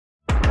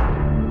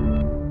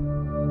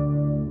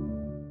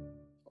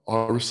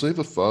I receive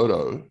a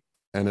photo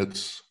and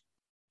it's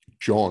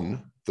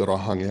John that I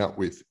hung out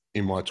with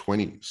in my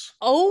 20s.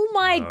 Oh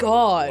my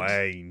God.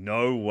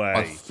 No way.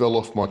 I fell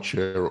off my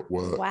chair at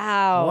work.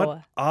 Wow.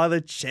 What are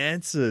the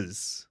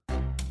chances?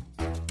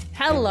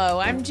 Hello,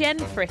 I'm Jen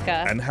Fricker.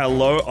 And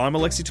hello, I'm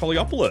Alexei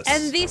Toliopoulos.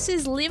 And this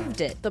is Lived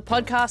It, the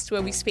podcast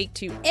where we speak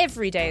to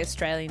everyday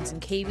Australians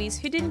and Kiwis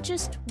who didn't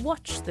just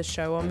watch the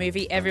show or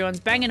movie everyone's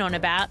banging on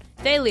about,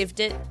 they lived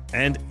it.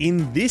 And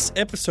in this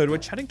episode, we're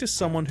chatting to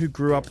someone who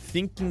grew up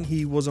thinking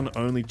he was an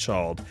only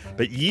child,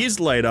 but years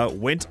later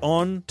went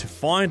on to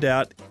find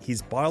out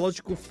his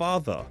biological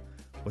father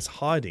was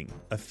hiding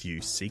a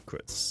few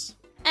secrets.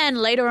 And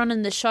later on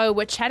in the show,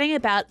 we're chatting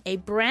about a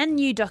brand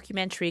new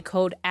documentary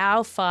called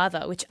Our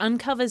Father, which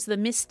uncovers the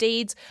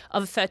misdeeds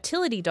of a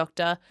fertility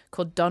doctor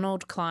called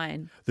Donald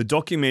Klein. The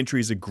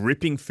documentary is a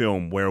gripping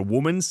film where a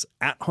woman's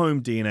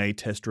at-home DNA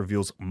test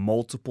reveals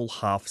multiple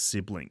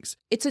half-siblings.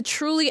 It's a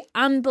truly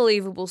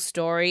unbelievable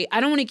story.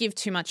 I don't want to give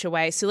too much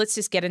away, so let's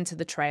just get into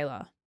the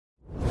trailer.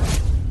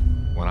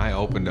 When I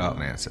opened up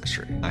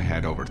Ancestry, I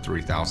had over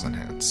 3,000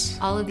 hits.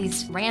 All of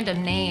these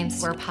random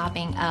names were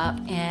popping up,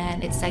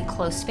 and it said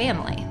close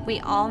family.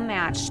 We all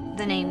matched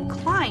the name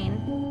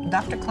Klein.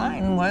 Dr.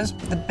 Klein was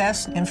the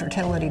best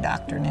infertility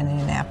doctor in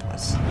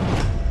Indianapolis.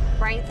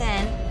 Right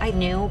then, I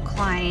knew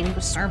Klein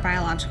was our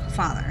biological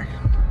father.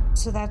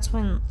 So that's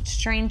when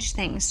strange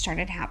things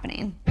started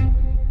happening.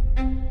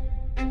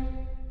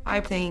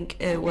 I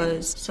think it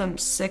was some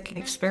sick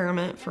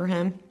experiment for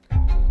him.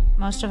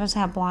 Most of us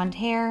have blonde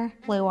hair,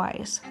 blue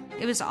eyes.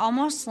 It was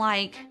almost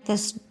like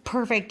this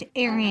perfect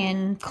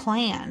Aryan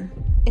clan.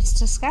 It's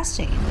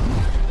disgusting.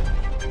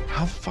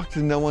 How the fuck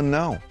did no one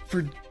know?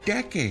 For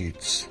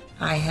decades.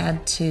 I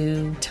had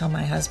to tell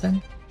my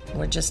husband,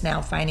 we're just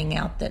now finding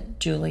out that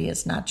Julie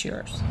is not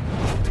yours.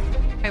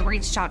 I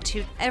reached out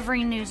to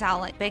every news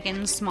outlet, big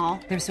and small.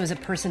 This was a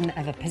person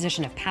of a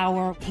position of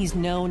power. He's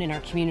known in our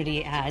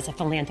community as a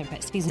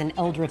philanthropist. He's an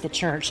elder of the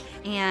church.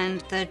 And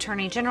the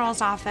Attorney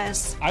General's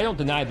office. I don't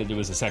deny that it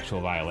was a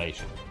sexual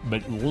violation,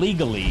 but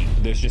legally,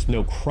 there's just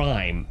no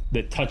crime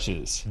that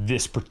touches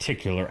this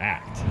particular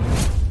act.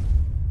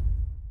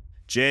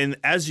 Jen,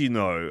 as you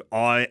know,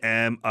 I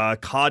am a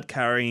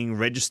card-carrying,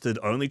 registered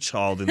only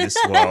child in this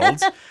world.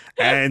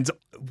 And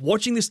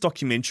watching this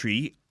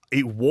documentary,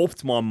 it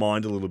warped my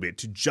mind a little bit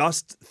to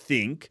just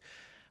think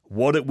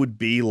what it would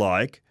be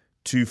like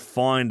to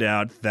find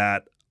out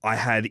that I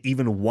had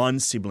even one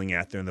sibling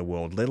out there in the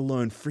world, let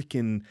alone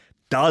freaking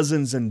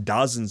dozens and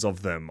dozens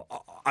of them.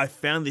 I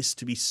found this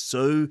to be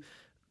so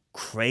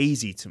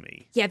crazy to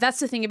me. Yeah, that's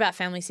the thing about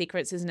family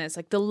secrets, isn't it? It's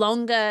like the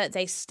longer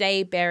they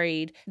stay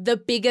buried, the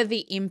bigger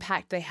the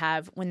impact they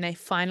have when they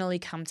finally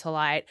come to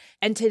light.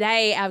 And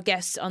today, our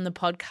guest on the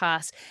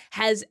podcast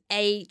has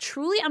a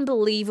truly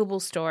unbelievable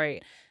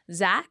story.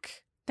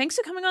 Zack, thanks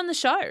for coming on the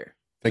show.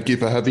 Thank you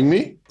for having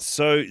me.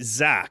 So,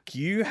 Zack,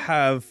 you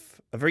have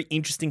a very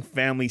interesting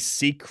family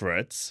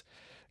secret.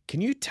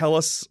 Can you tell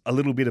us a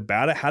little bit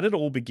about it? How did it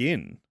all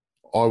begin?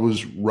 I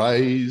was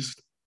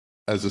raised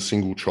as a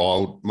single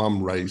child.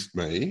 Mum raised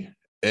me,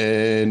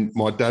 and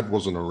my dad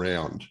wasn't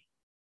around.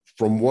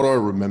 From what I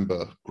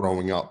remember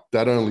growing up,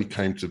 Dad only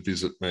came to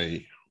visit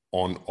me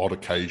on odd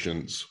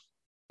occasions,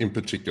 in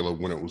particular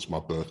when it was my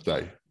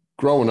birthday.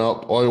 Growing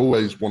up, I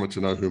always wanted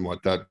to know who my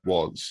dad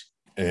was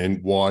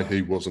and why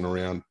he wasn't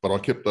around, but I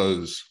kept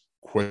those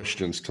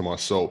questions to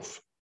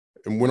myself.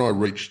 And when I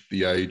reached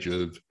the age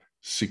of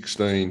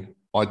 16,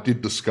 I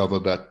did discover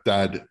that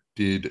Dad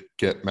did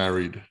get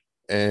married.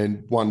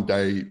 And one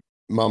day,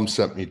 Mum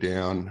sat me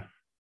down,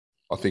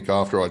 I think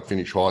after I'd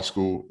finished high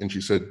school, and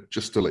she said,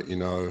 just to let you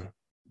know,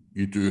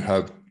 you do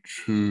have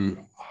 2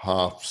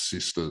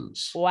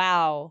 half-sisters.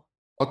 Wow.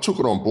 I took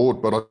it on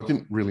board, but I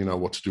didn't really know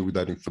what to do with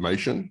that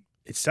information.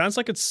 It sounds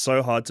like it's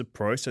so hard to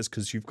process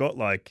because you've got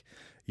like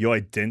your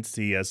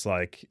identity as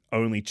like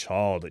only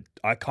child.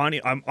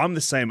 I'm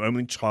the same,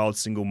 only child,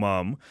 single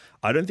mum.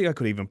 I don't think I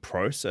could even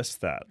process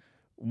that.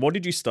 What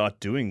did you start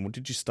doing? What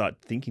did you start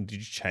thinking? Did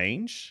you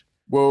change?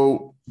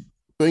 Well,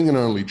 being an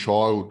only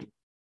child,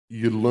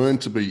 you learn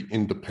to be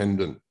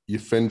independent. You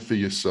fend for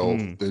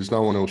yourself. There's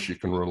no one else you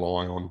can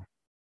rely on.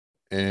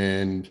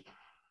 And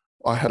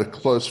I had a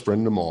close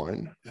friend of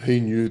mine. He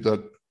knew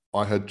that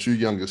I had 2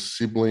 younger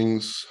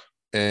siblings,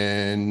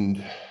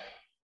 and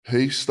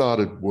he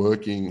started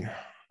working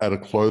at a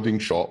clothing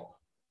shop.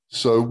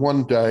 So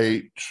one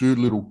day, 2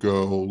 little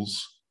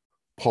girls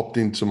popped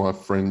into my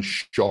friend's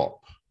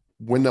shop.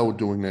 When they were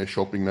doing their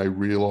shopping, they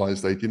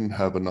realized they didn't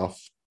have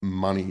enough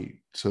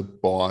money to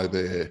buy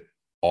their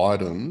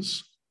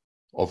items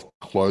of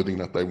clothing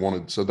that they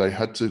wanted. So they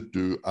had to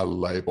do a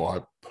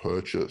lay-by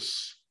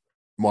purchase.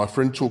 My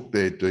friend took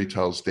their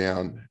details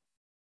down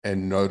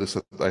and noticed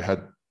that they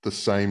had the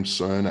same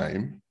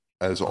surname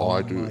as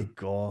I do. Oh my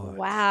God.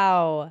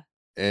 Wow.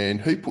 And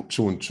he put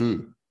 2 and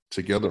 2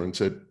 together and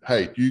said,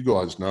 hey, do you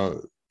guys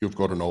know you've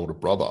got an older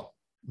brother?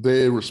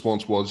 Their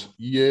response was,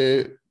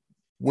 yeah,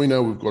 we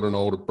know we've got an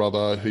older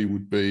brother. He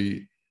would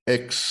be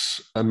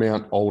X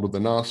amount older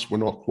than us. We're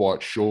not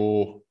quite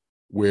sure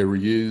where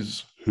he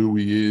is, who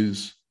he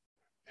is.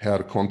 how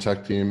to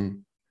contact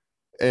him.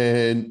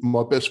 And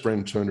my best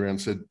friend turned around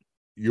and said,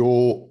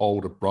 your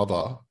older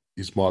brother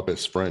is my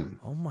best friend.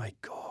 Oh my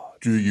God.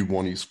 Do you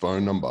want his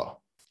phone number?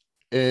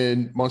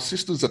 And my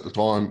sisters at the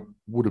time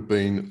would have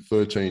been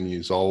 13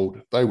 years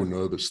old. They were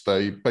nervous.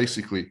 They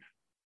basically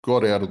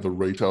got out of the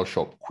retail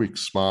shop quick,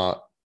 smart,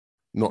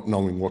 not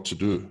knowing what to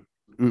do.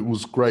 It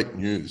was great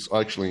news.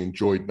 I actually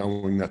enjoyed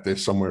knowing that they're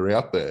somewhere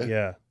out there.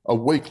 Yeah. A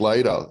week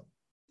later,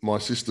 my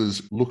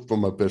sisters looked for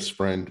my best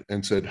friend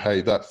and said,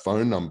 hey, that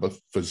phone number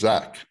for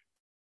Zack,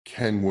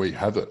 can we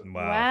have it?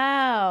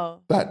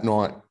 Wow. That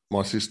night,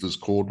 my sisters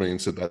called me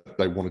and said that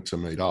they wanted to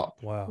meet up.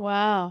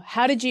 Wow.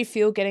 How did you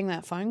feel getting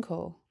that phone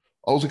call?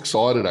 I was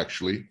excited,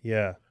 actually.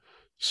 Yeah.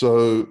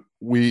 So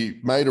we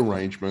made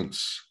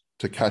arrangements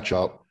to catch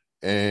up,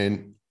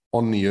 and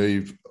on the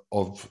eve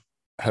of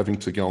having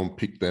to go and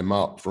pick them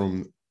up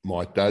from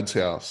my dad's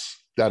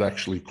house, Dad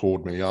actually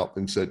called me up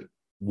and said,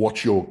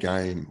 what's your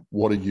game?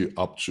 What are you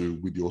up to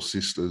with your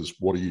sisters?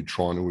 What are you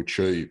trying to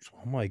achieve?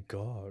 Oh my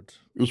God.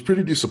 It was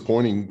pretty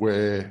disappointing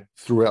where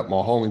throughout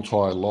my whole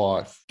entire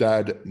life,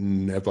 Dad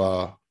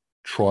never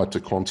tried to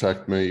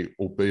contact me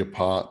or be a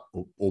part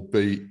or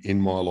be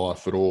in my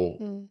life at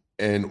all.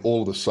 And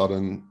all of a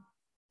sudden,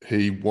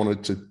 he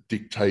wanted to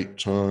dictate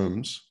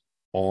terms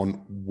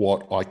on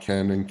what I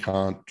can and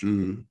can't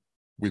do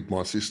with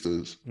my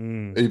sisters,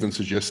 even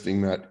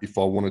suggesting that if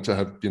I wanted to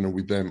have dinner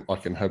with them, I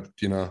can have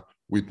dinner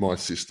with my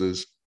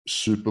sisters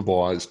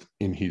supervised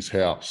in his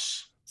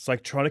house. It's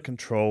like trying to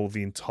control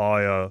the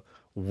entire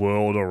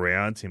world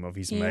around him of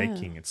his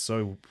making. It's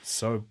so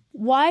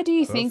Why do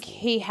you think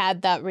he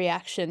had that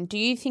reaction? Do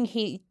you think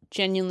he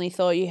genuinely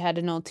thought you had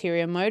an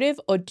ulterior motive,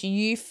 or do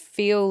you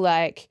feel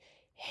like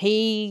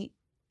he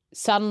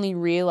suddenly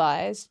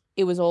realized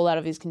it was all out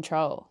of his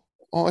control?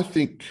 I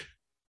think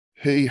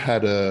he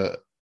had a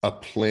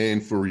plan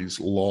for his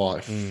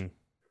life.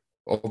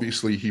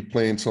 Obviously, he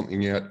planned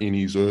something out in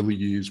his early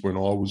years when I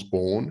was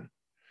born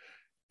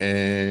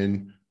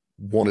and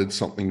wanted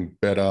something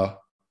better.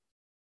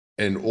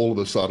 And all of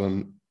a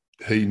sudden,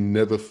 he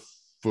never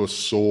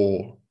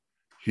foresaw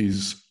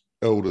his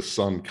eldest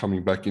son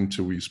coming back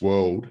into his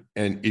world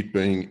and it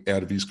being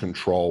out of his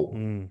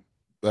control.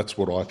 That's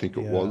what I think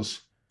it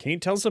was. Can you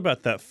tell us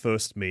about that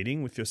first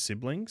meeting with your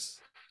siblings?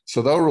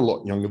 So they were a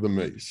lot younger than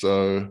me.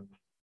 So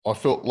I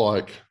felt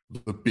like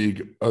the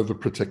big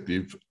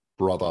overprotective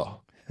brother.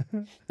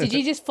 Did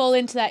you just fall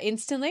into that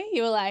instantly?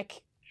 You were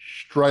like...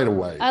 Straight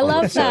away. I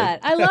love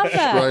that. I love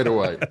that.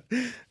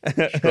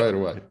 Straight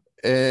away.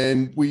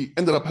 And we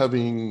ended up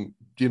having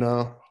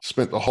dinner,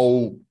 spent the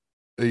whole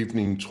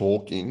evening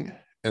talking,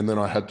 and then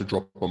I had to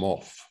drop them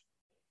off.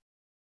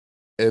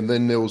 And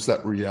then there was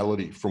that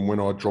reality from when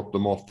I dropped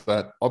them off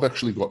that I've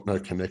actually got no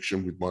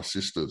connection with my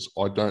sisters.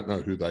 I don't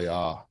know who they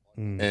are.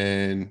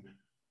 And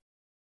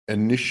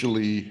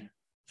initially,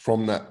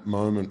 from that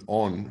moment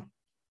on,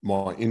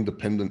 my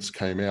independence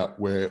came out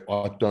where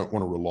I don't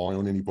want to rely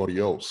on anybody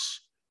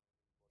else.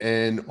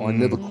 And I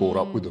never caught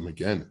up with them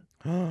again.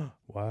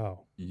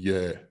 Wow.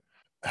 Yeah.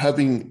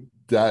 Having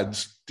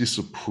Dad's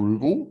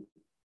disapproval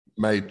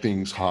made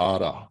things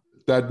harder.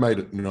 Dad made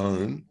it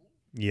known.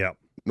 Yeah.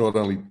 Not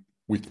only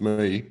with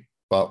me,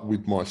 but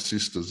with my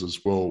sisters as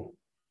well.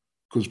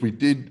 Because we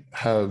did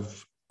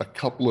have a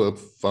couple of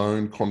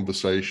phone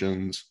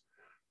conversations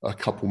a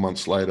couple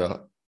months later,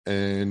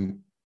 and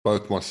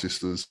both my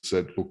sisters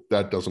said, look,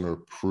 Dad doesn't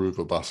approve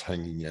of us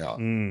hanging out.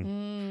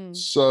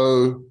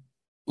 So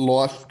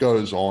life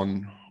goes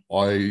on.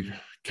 I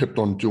kept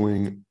on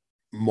doing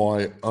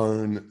my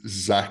own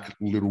Zack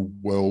little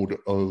world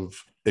of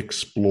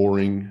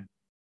exploring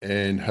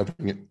and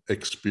having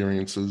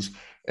experiences.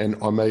 And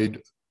I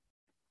made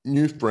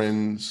new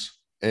friends.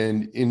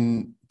 And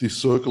in this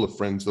circle of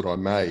friends that I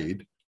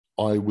made,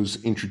 I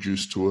was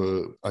introduced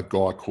to a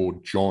guy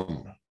called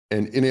John.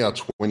 And in our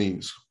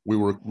 20s, we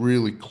were a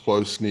really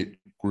close-knit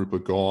group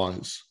of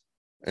guys.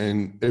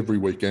 And every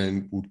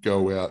weekend we'd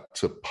go out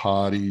to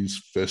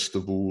parties,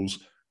 festivals,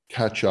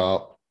 catch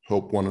up,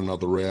 help one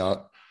another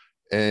out,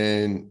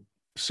 and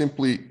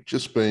simply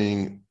just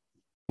being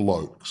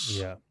blokes.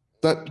 Yeah.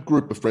 That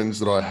group of friends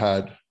that I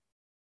had,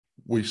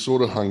 we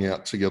sort of hung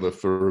out together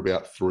for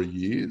about 3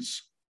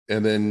 years.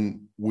 And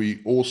then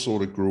we all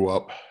sort of grew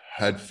up,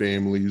 had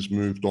families,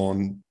 moved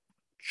on,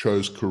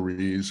 chose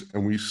careers,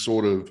 and we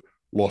sort of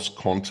lost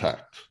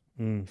contact.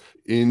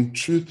 In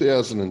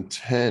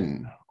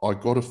 2010, I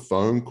got a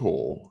phone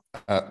call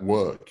at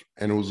work,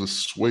 and it was a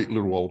sweet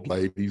little old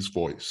lady's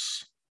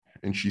voice.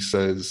 And she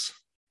says,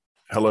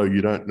 hello,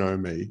 you don't know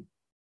me,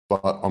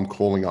 but I'm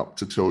calling up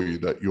to tell you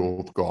that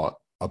you've got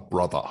a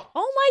brother.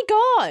 Oh my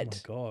God.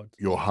 Oh my God.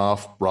 Your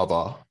half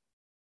brother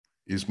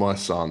is my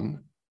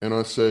son. And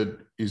I said,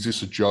 is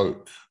this a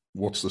joke?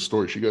 What's the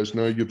story? She goes,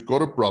 no, you've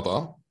got a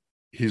brother.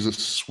 He's a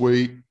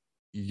sweet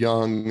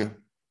young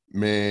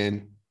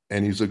man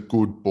and he's a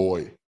good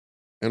boy.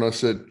 And I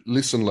said,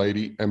 listen,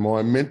 lady, am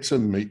I meant to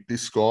meet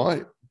this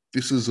guy?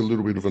 This is a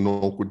little bit of an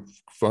awkward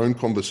phone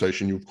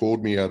conversation. You've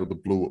called me out of the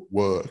blue at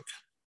work.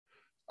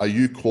 Are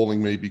you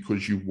calling me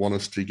because you want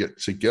us to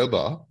get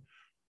together?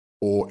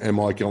 or am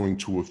I going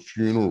to a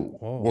funeral?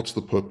 Oh. What's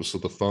the purpose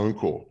of the phone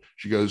call?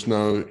 She goes,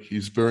 no,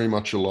 he's very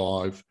much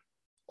alive.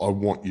 I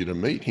want you to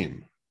meet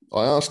him.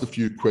 I asked a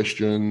few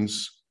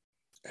questions.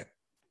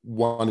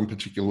 One in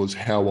particular was,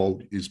 how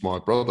old is my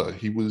brother?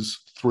 He was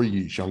 3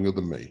 years younger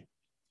than me.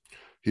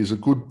 He's a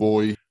good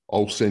boy.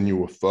 I'll send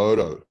you a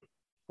photo.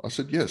 I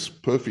said, yes,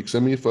 perfect.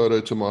 Send me a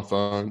photo to my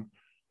phone.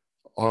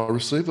 I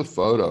receive a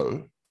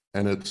photo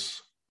and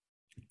it's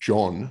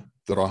John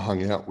that I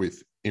hung out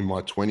with in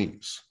my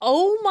 20s.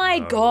 Oh my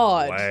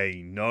God.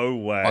 No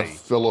way. I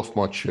fell off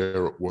my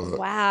chair at work.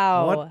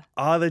 Wow. What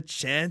are the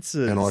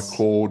chances? And I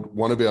called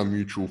one of our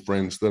mutual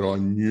friends that I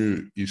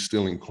knew is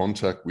still in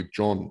contact with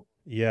John.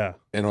 Yeah.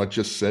 And I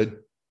just said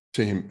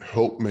to him,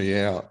 help me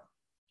out.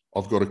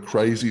 I've got a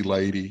crazy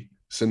lady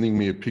sending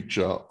me a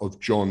picture of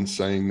John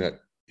saying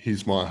that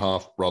he's my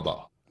half brother.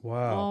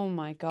 Wow. Oh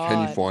my God.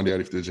 Can you find out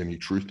if there's any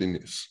truth in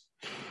this?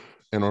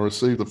 And I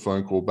received a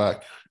phone call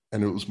back,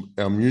 and it was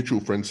our mutual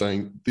friend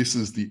saying, this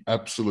is the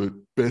absolute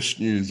best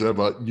news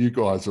ever. You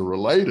guys are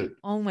related.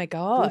 Oh my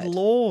God. Good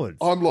Lord.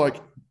 I'm like,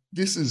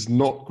 this is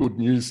not good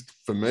news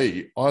for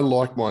me. I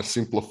like my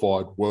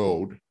simplified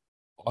world.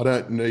 I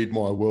don't need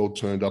my world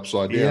turned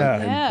upside down.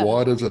 Yeah. And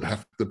why does it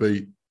have to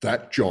be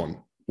that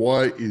John?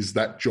 Why is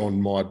that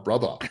John my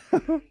brother?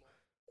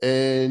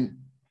 And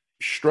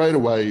straight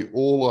away,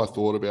 all I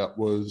thought about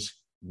was,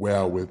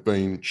 wow, we've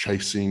been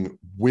chasing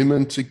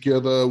women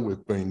together.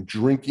 We've been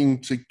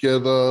drinking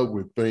together.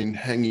 We've been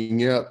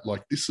hanging out.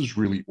 Like, this is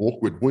really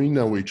awkward. We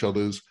know each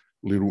other's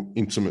little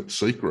intimate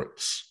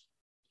secrets.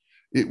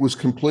 It was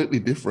completely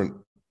different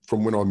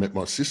from when I met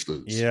my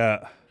sisters.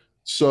 Yeah.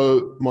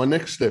 So my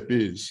next step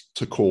is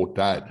to call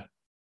Dad.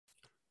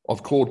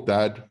 I've called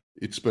Dad.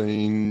 It's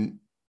been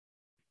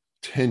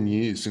 10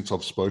 years since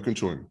I've spoken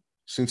to him.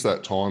 Since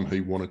that time,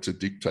 he wanted to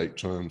dictate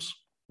terms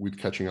with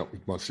catching up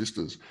with my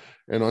sisters.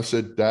 And I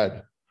said,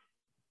 Dad,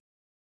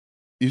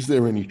 is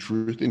there any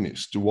truth in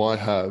this? Do I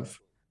have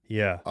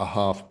a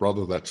half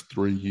brother that's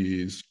 3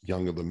 years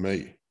younger than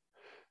me?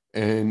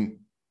 And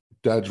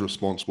Dad's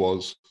response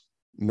was,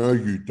 no,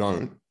 you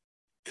don't.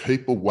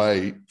 Keep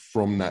away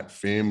from that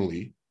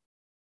family.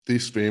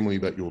 This family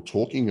that you're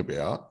talking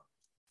about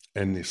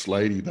and this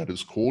lady that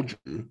has called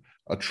you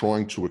are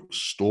trying to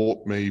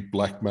extort me,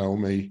 blackmail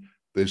me.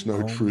 There's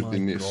no truth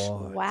in this.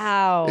 God.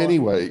 Wow.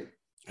 Anyway,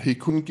 he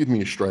couldn't give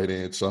me a straight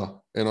answer.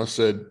 And I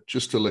said,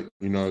 just to let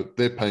you know,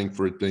 they're paying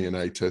for a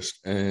DNA test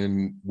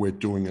and we're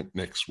doing it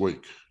next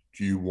week.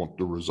 Do you want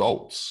the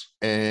results?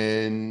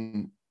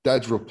 And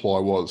Dad's reply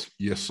was,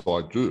 yes,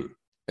 I do.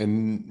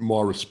 And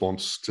my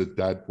response to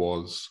Dad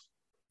was,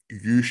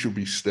 you should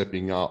be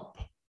stepping up.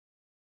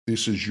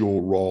 This is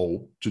your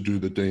role to do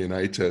the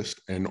DNA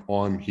test, and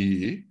I'm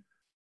here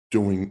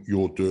doing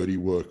your dirty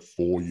work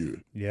for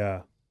you.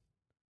 Yeah.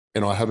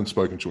 And I haven't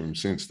spoken to him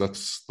since.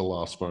 That's the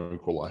last phone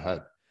call I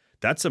had.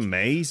 That's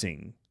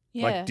amazing.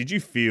 Yeah. Like, did you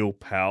feel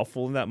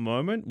powerful in that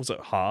moment? Was it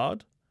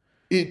hard?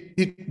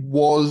 It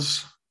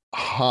was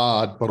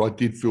hard, but I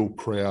did feel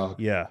proud.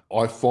 Yeah.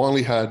 I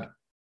finally had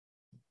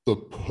the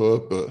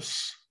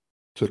purpose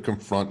to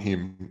confront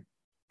him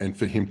and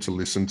for him to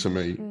listen to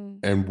me.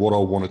 And what I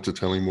wanted to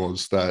tell him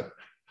was that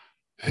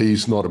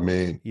he's not a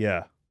man.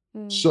 Yeah.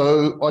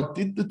 So I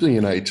did the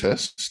DNA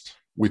test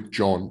with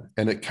John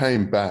and it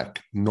came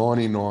back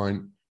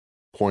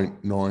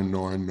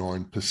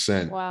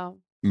 99.999%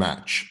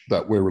 match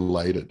that we're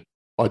related.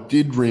 I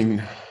did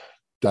ring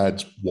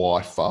Dad's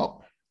wife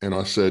up and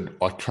I said,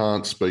 I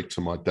can't speak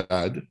to my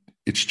dad.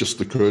 It's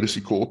just a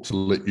courtesy call to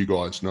let you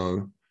guys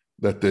know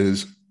that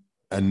there's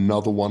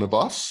another one of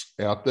us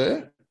out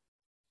there.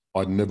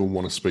 I'd never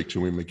want to speak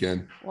to him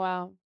again.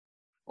 Wow.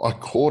 I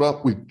caught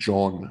up with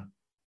John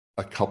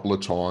a couple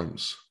of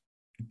times.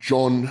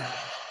 John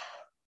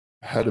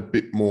had a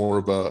bit more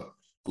of a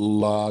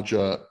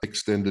larger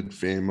extended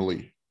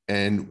family.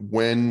 And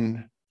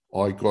when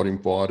I got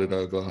invited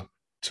over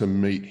to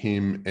meet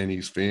him and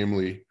his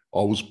family,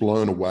 I was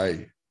blown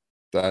away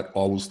that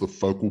I was the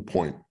focal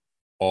point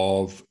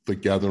of the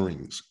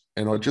gatherings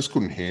and I just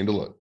couldn't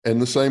handle it.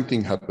 And the same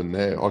thing happened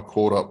there. I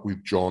caught up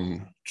with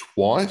John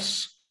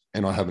twice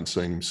and I haven't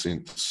seen him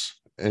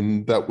since.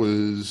 And that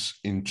was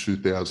in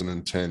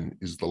 2010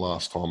 is the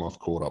last time I've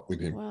caught up with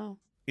him. Wow.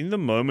 In the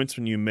moments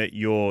when you met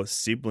your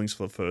siblings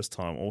for the first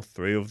time, all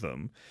three of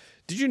them,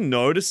 did you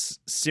notice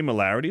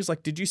similarities?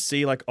 Like, did you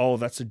see like, oh,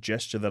 that's a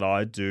gesture that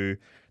I do.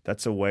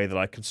 That's a way that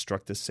I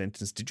construct a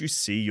sentence. Did you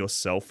see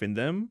yourself in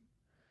them?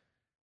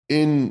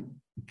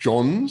 In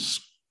John's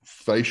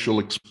facial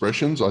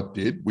expressions, I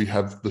did. We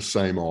have the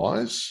same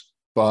eyes,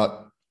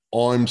 but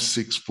I'm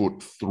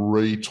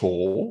 6'3"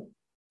 tall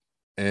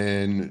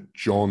and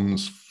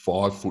John's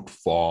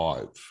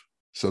 5'5".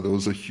 So there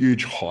was a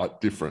huge height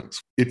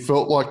difference. It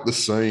felt like the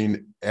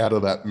scene out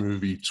of that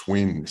movie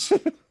Twins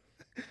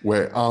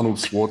where Arnold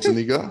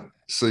Schwarzenegger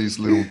sees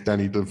little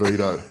Danny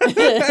DeVito.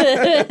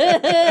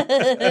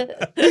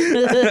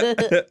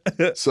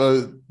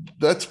 So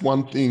that's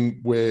one thing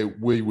where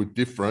we were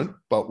different,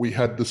 but we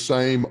had the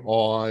same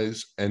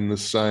eyes and the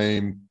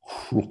same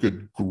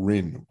crooked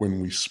grin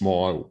when we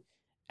smiled.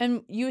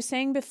 And you were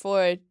saying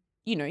before,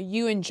 you know,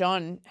 you and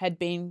John had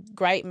been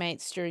great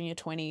mates during your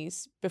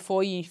 20s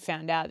before you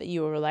found out that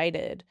you were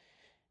related.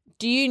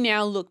 Do you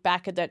now look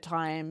back at that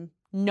time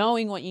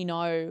knowing what you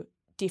know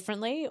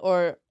differently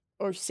or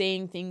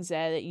seeing things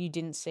there that you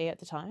didn't see at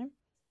the time?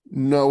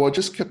 No, I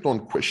just kept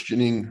on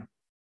questioning,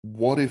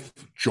 what if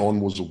John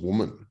was a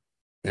woman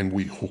and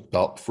we hooked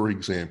up, for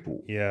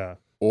example? Yeah.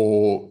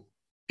 Or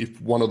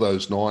if one of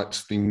those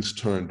nights things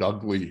turned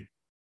ugly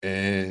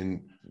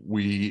and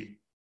we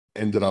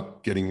ended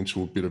up getting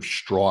into a bit of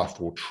strife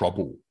or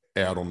trouble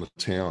out on the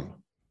town.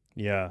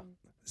 Yeah.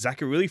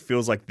 Zack, it really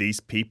feels like these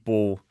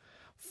people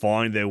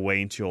find their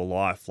way into your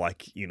life.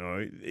 Like, you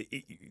know,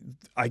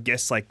 I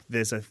guess like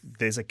there's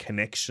a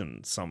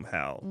connection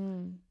somehow.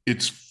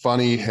 It's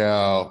funny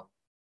how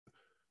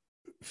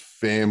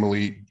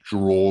family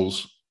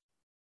draws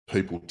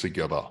people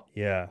together.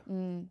 Yeah.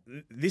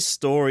 This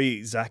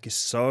story, Zack, is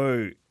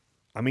so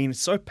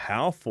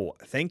powerful.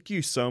 Thank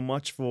you so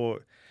much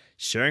for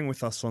sharing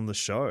with us on the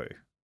show.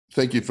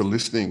 Thank you for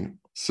listening.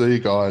 See you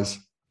guys.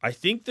 I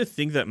think the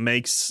thing that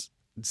makes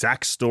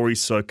Zack's story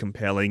so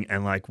compelling,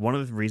 and like one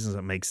of the reasons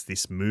that makes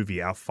this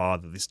movie, Our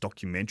Father, this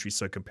documentary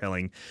so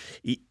compelling,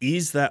 it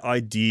is that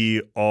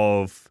idea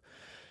of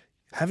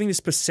having this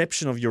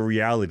perception of your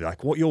reality,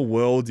 like what your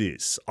world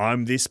is.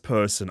 I'm this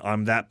person,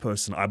 I'm that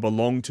person, I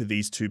belong to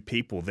these two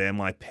people, they're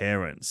my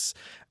parents.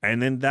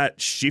 And then that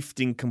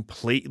shifting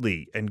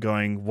completely and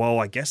going, well,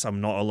 I guess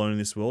I'm not alone in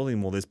this world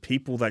anymore. There's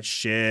people that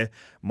share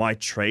my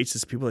traits,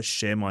 there's people that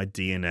share my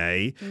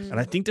DNA. And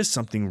I think there's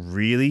something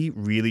really,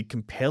 really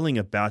compelling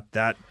about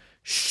that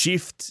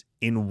shift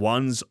in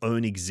one's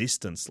own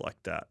existence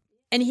like that.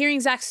 And hearing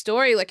Zack's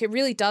story, like it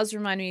really does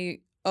remind me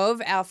of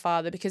Our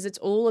Father because it's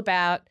all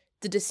about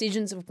the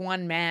decisions of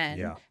one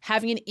man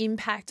having an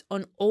impact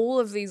on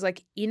all of these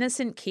like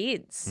innocent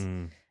kids.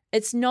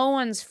 It's no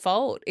one's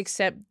fault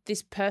except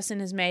this person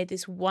has made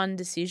this one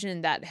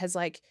decision that has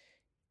like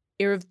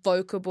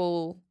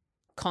irrevocable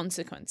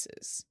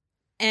consequences.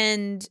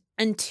 And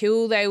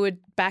until they were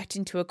backed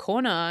into a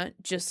corner,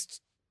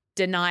 just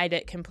denied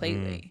it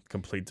completely.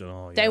 Complete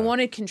denial. They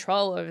wanted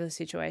control over the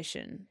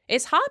situation.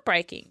 It's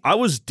heartbreaking. I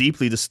was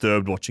deeply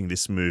disturbed watching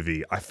this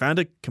movie. I found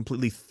it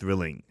completely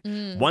thrilling.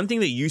 One thing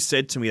that you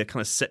said to me that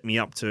kind of set me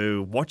up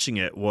to watching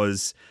it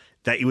was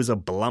that it was a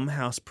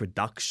Blumhouse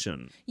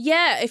production.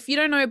 Yeah, if you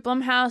don't know,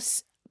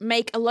 Blumhouse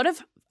make a lot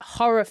of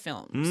horror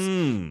films.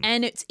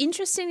 And it's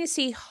interesting to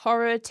see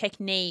horror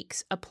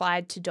techniques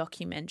applied to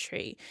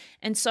documentary.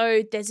 And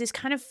so there's this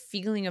kind of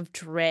feeling of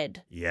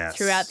dread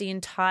throughout the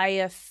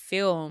entire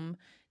film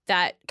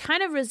that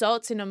kind of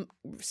results in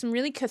some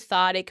really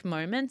cathartic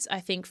moments, I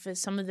think, for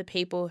some of the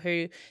people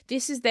who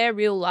this is their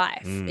real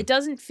life. It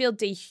doesn't feel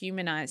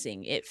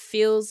dehumanizing. It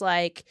feels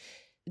like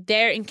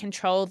they're in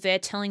control, they're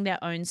telling their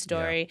own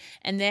story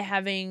and they're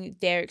having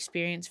their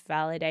experience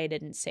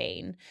validated and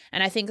seen.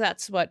 And I think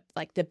that's what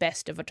like the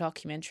best of a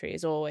documentary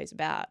is always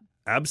about.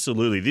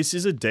 Absolutely. This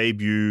is a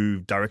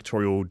debut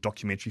directorial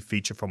documentary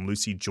feature from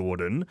Lucy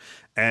Jordan,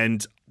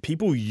 and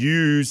people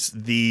use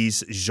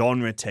these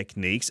genre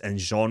techniques and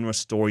genre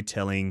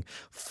storytelling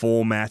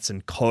formats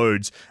and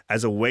codes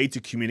as a way to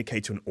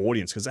communicate to an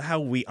audience, because that's how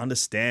we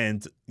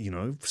understand, you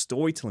know,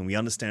 storytelling. We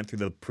understand through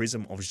the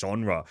prism of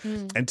genre.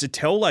 And to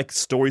tell like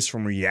stories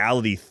from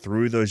reality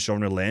through those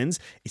genre lens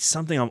is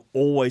something I'm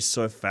always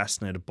so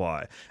fascinated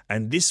by.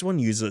 And this one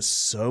uses it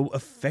so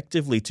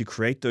effectively to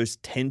create those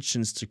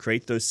tensions, to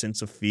create those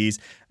sense of fears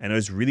and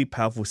those really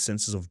powerful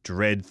senses of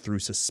dread through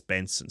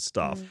suspense and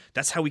stuff.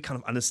 That's how we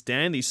kind of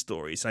understand these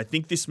stories. And I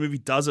think this movie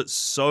does it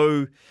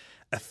so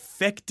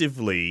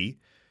effectively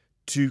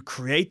to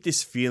create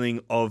this feeling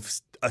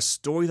of a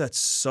story that's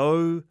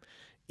so,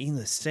 in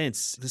a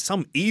sense, there's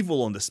some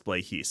evil on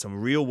display here,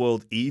 some real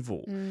world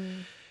evil.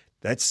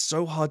 That's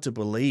so hard to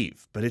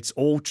believe, but it's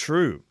all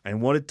true.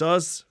 And what it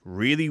does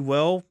really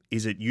well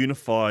is it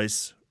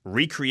unifies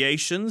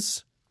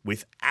recreations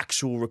with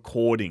actual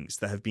recordings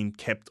that have been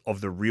kept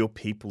of the real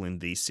people in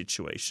these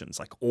situations,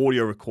 like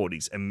audio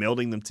recordings, and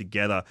melding them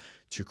together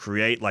to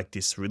create like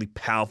this really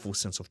powerful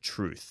sense of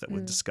truth that we're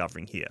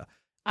discovering here.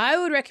 I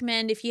would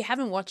recommend, if you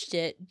haven't watched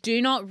it,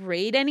 do not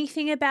read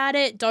anything about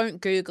it. Don't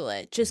Google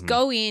it. Just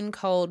go in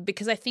cold,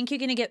 because I think you're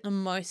going to get the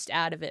most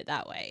out of it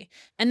that way.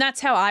 And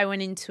that's how I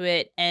went into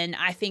it. And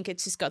I think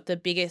it's just got the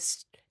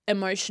biggest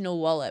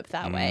emotional wallop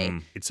that way.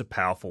 It's a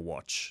powerful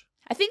watch.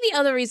 I think the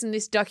other reason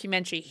this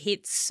documentary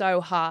hits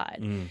so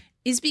hard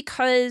is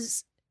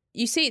because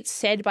you see it's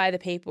said by the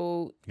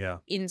people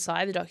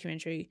inside the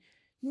documentary,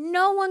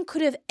 no one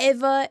could have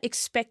ever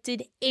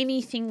expected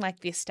anything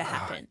like this to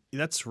happen.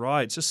 That's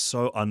right. It's just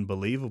so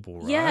unbelievable,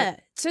 right? Yeah.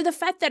 So the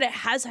fact that it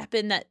has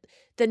happened,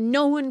 that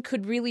no one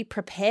could really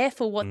prepare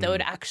for what that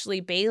would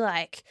actually be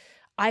like,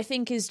 I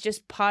think is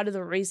just part of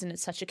the reason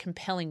it's such a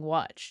compelling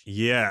watch.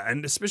 Yeah,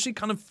 and especially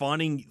kind of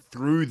finding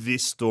through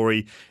this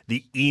story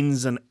the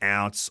ins and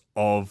outs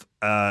of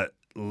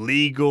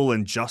legal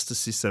and justice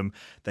system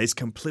that is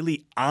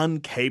completely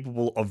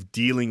incapable of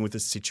dealing with a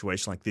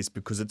situation like this,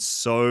 because it's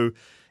so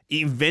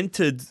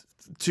invented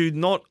to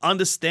not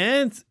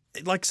understand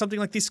like something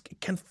like this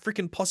can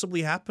freaking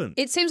possibly happen.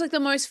 It seems like the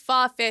most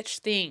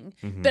far-fetched thing,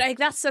 but like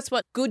that's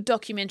what good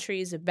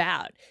documentary is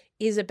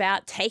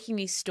about taking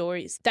these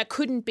stories that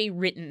couldn't be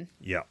written,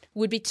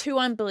 would be too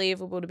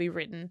unbelievable to be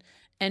written,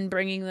 and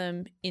bringing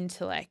them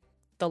into like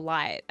the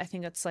light. I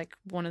think that's like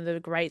one of the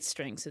great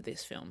strengths of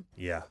this film.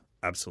 Yeah,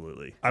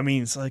 absolutely. I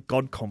mean, it's like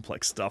God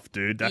complex stuff,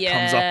 dude. That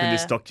comes up in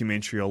this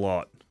documentary a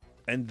lot.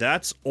 And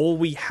that's all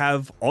we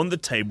have on the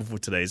table for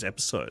today's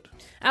episode.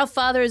 Our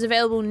Father is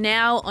available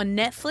now on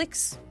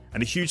Netflix.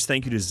 And a huge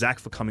thank you to Zack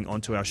for coming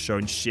onto our show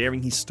and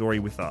sharing his story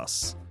with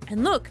us.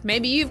 And look,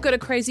 maybe you've got a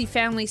crazy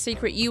family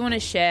secret you want to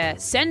share.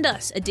 Send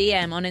us a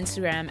DM on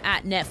Instagram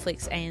at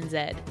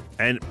NetflixANZ.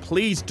 And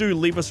please do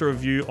leave us a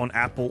review on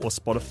Apple or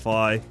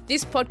Spotify.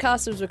 This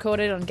podcast was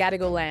recorded on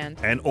Gadigal land.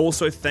 And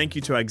also thank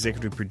you to our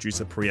executive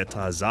producer Pariya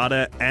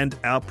Taherzadeh and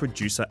our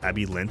producer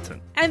Abbey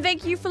Lenton. And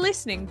thank you for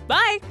listening.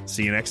 Bye.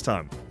 See you next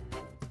time.